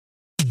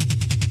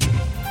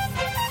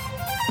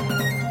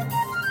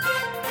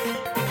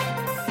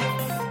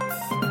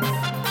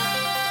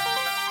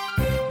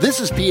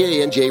This is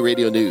PANJ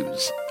Radio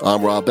News.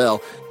 I'm Rob Bell,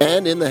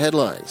 and in the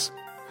headlines.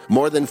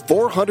 More than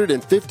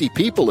 450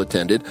 people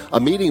attended a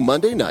meeting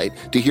Monday night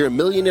to hear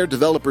millionaire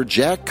developer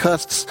Jack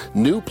Cust's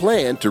new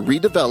plan to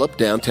redevelop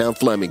downtown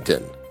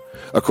Flemington.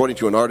 According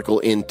to an article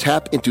in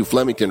Tap into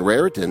Flemington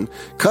Raritan,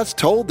 Cust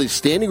told the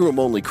standing room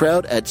only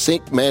crowd at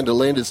St.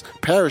 Mandalanda's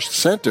Parish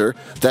Center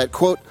that,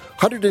 quote,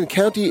 Hunterdon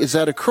County is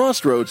at a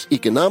crossroads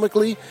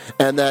economically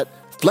and that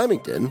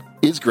Flemington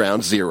is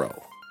ground zero.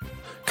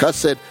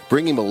 Cust said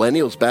bringing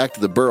millennials back to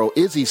the borough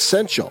is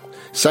essential,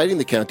 citing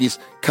the county's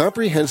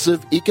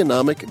Comprehensive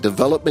Economic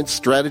Development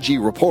Strategy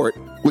report,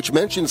 which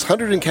mentions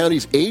Hunterdon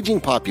County's aging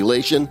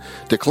population,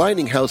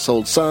 declining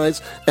household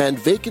size, and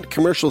vacant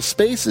commercial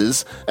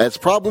spaces as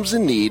problems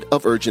in need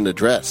of urgent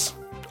address.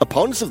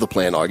 Opponents of the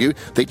plan argue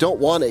they don't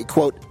want a,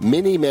 quote,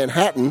 mini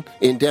Manhattan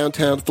in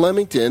downtown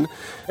Flemington,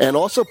 and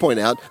also point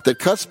out that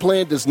Cust's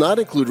plan does not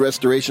include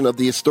restoration of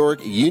the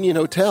historic Union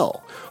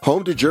Hotel,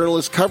 home to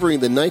journalists covering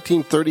the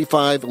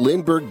 1935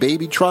 Lindbergh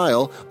baby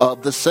trial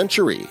of the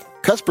century.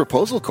 Cust's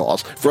proposal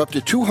calls for up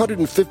to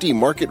 250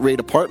 market-rate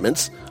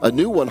apartments, a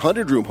new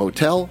 100-room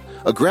hotel,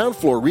 a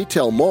ground-floor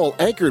retail mall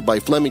anchored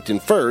by Flemington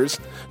Firs,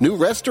 new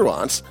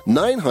restaurants,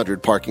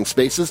 900 parking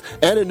spaces,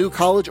 and a new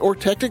college or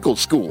technical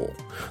school.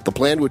 The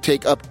plan would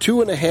take up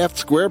 2.5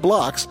 square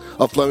blocks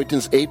of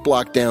Flemington's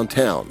 8-block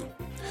downtown.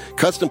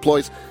 Cust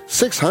employs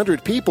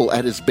 600 people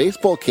at his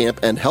baseball camp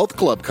and health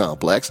club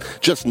complex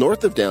just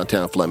north of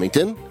downtown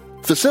Flemington,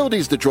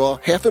 facilities that draw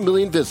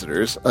 500,000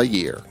 visitors a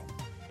year.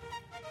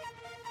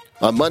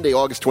 On Monday,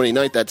 August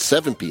 29th at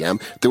 7 p.m.,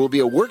 there will be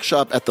a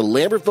workshop at the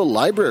Lambertville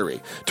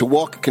Library to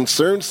walk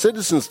concerned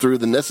citizens through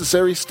the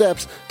necessary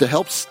steps to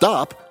help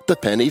stop the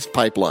PennEast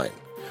pipeline.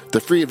 The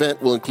free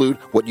event will include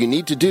what you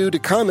need to do to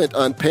comment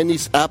on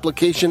PennEast's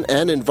application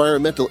and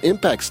environmental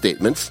impact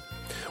statements.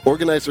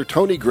 Organizer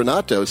Tony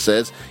Granato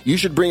says you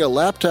should bring a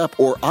laptop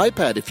or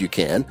iPad if you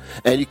can,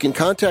 and you can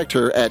contact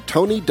her at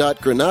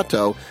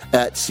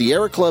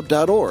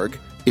tony.granato@sierraclub.org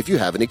if you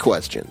have any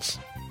questions.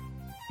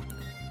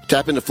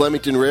 Tap into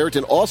Flemington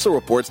Raritan also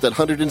reports that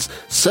Hunterdon's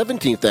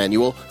 17th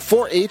annual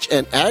 4-H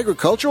and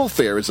Agricultural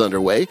Fair is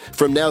underway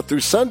from now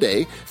through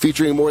Sunday,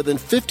 featuring more than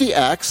 50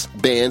 acts,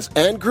 bands,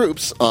 and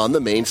groups on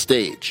the main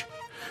stage.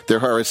 There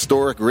are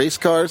historic race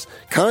cars,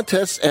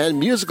 contests, and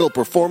musical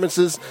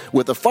performances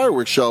with a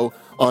fireworks show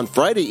on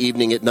Friday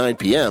evening at 9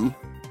 p.m.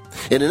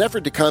 In an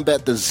effort to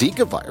combat the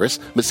Zika virus,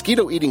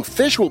 mosquito-eating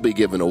fish will be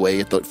given away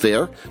at the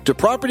fair to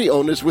property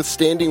owners with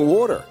standing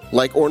water,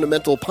 like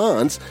ornamental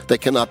ponds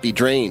that cannot be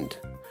drained.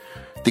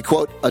 The,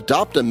 quote,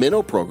 Adopt a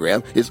Minnow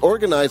program is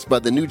organized by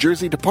the New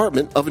Jersey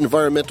Department of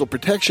Environmental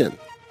Protection.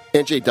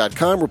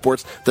 NJ.com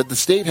reports that the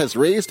state has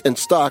raised and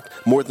stocked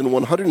more than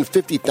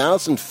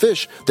 150,000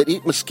 fish that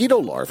eat mosquito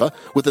larvae,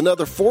 with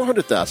another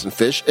 400,000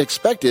 fish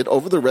expected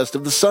over the rest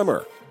of the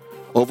summer.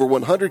 Over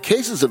 100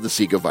 cases of the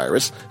Zika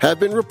virus have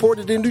been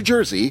reported in New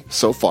Jersey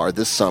so far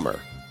this summer.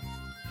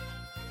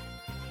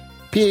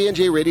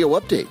 PANJ Radio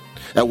Update.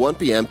 At 1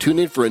 p.m., tune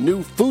in for a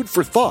new Food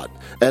for Thought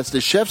as the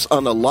chefs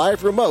on a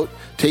live remote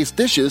taste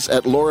dishes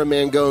at Laura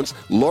Mangone's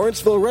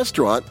Lawrenceville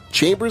restaurant,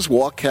 Chambers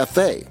Walk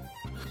Cafe.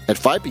 At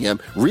 5 p.m.,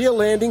 Rhea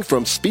Landing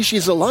from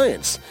Species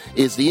Alliance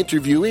is the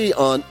interviewee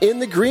on In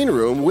the Green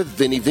Room with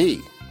Vinny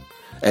V.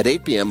 At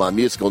 8 p.m. on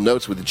Musical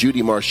Notes with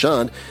Judy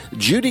Marchand,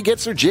 Judy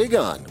gets her jig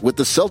on with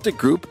the Celtic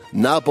group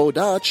Na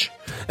Bodach.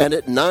 And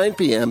at 9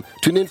 p.m.,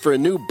 tune in for a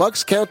new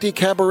Bucks County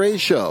Cabaret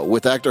show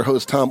with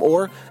actor-host Tom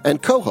Orr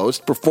and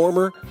co-host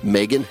performer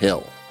Megan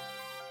Hill.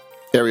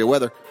 Area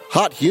weather.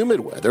 Hot,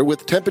 humid weather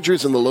with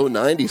temperatures in the low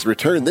 90s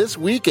return this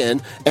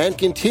weekend and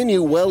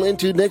continue well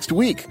into next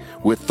week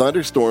with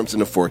thunderstorms in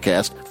the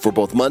forecast for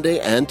both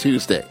Monday and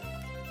Tuesday.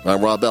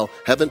 I'm Rob Bell.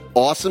 Have an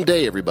awesome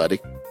day, everybody.